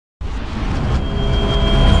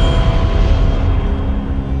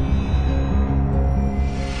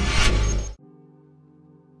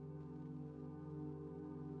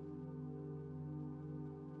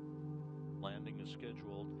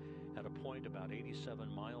about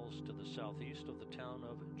 87 miles to the southeast of the town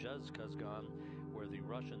of Gerst, where the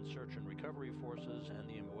Russian search and recovery forces and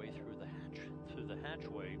the way through the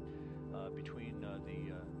hatchway between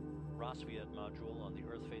the Rosviet module on the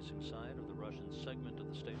Earth-facing side of the Russian segment of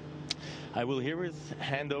the station. I will herewith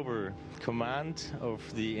hand over command of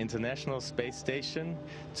the International Space Station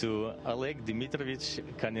to Oleg Dmitrovich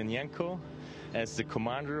Kononenko as the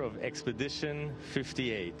commander of Expedition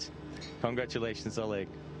 58. Congratulations, Oleg.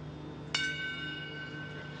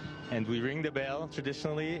 And we ring the bell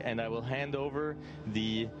traditionally, and I will hand over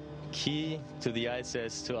the key to the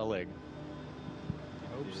ISS to Oleg.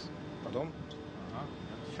 Oops. Pardon?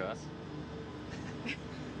 Сейчас.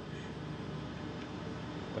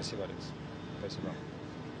 Спасибо, Алекс. Спасибо.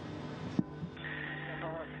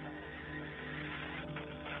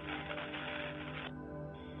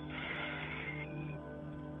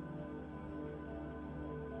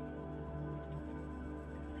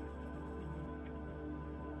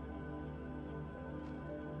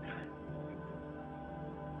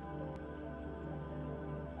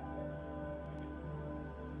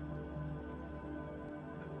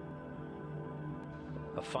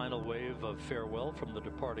 A final wave of farewell from the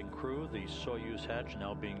departing crew. The Soyuz hatch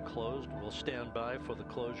now being closed. We'll stand by for the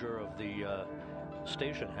closure of the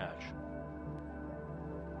station hatch.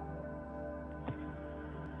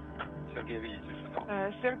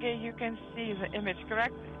 Sergei, you can see the image,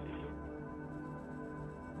 correct?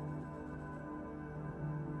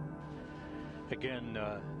 Again,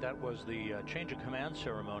 that was the change of command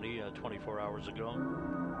ceremony 24 hours ago.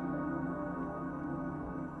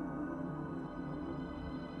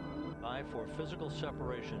 For physical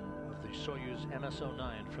separation of the Soyuz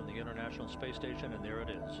MS-09 from the International Space Station, and there it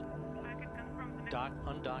is.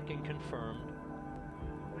 Undocking confirmed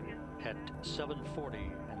at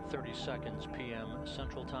 7:40 and 30 seconds p.m.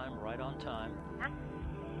 Central Time, right on time.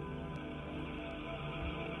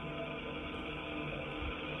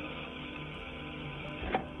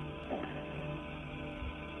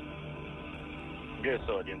 Gerst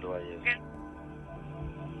 1-2.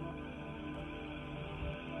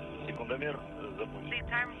 Секундомер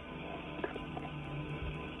запущен.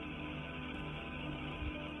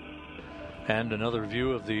 And another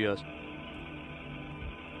view of the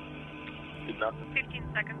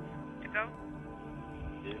 15 seconds to go.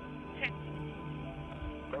 10.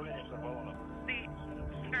 The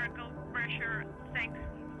spherical pressure tank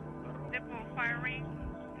depot firing.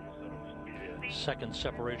 second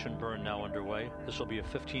separation burn now underway. This will be a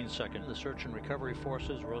 15-second. The search and recovery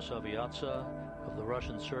forces, Rosaviatsa, of the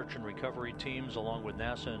Russian search and recovery teams, along with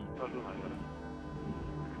NASA and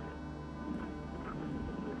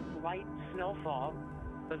light snowfall,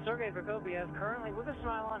 but Sergei Prokopyev currently with a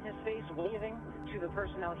smile on his face, waving to the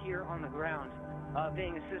personnel here on the ground,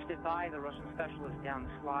 being assisted by the Russian specialist down the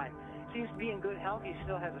slide. Seems to be in good health. He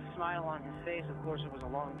still has a smile on his face. Of course, it was a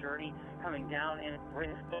long journey coming down, and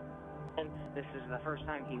this is the first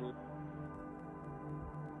time he... with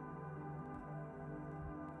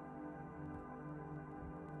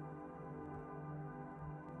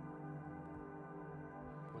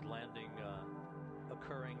landing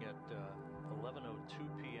occurring at 11:02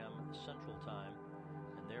 p.m. Central Time.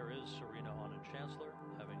 And there is Serena Aunon-Chancellor,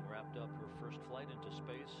 having wrapped up her first flight into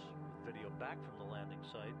space. Video back from the landing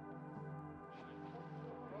site.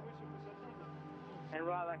 And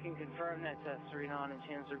Rob, I can confirm that Serena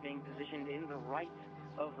Aunon-Chancellor being positioned in the right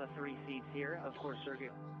of the three seats here. Of course, Sergei.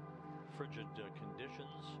 Frigid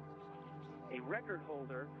conditions. A record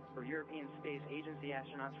holder for European Space Agency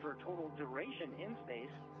astronauts for total duration in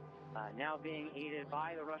space. Now being aided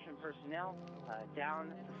by the Russian personnel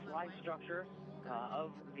down the slide structure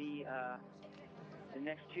of the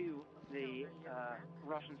next to the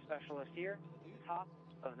Russian specialist here, top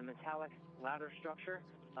of the metallic ladder structure.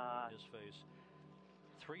 His face.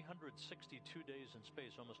 362 days in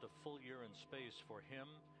space, almost a full year in space for him,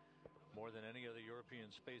 more than any other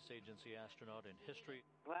European Space Agency astronaut in history.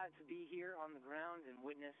 Glad to be here on the ground and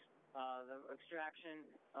witness the extraction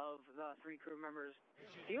of the three crew members'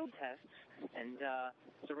 field tests, and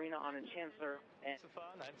Serena Aunon-Chancellor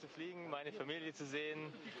einzufliegen, meine Familie zu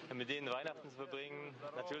sehen, mit denen Weihnachten zu verbringen.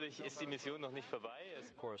 Natürlich ist die Mission noch nicht vorbei.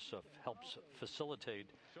 Of course, helps facilitate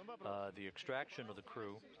the extraction of the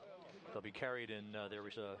crew. They'll be carried in.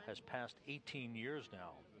 Has passed 18 years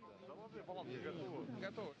now.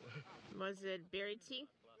 Was it berry tea?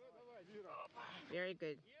 Very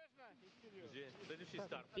good.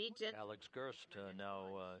 Alex Gerst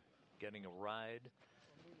now getting a ride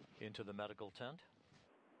into the medical tent.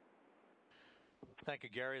 Thank you,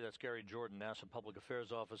 Gary. That's Gary Jordan, NASA Public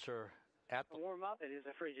Affairs Officer. At the warm up. It is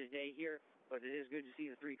a frigid day here, but it is good to see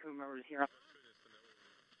the three crew members here.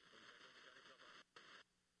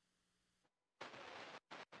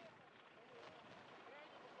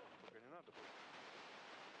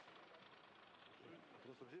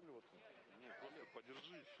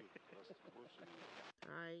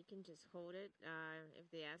 You can just hold it if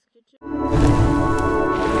they ask you to.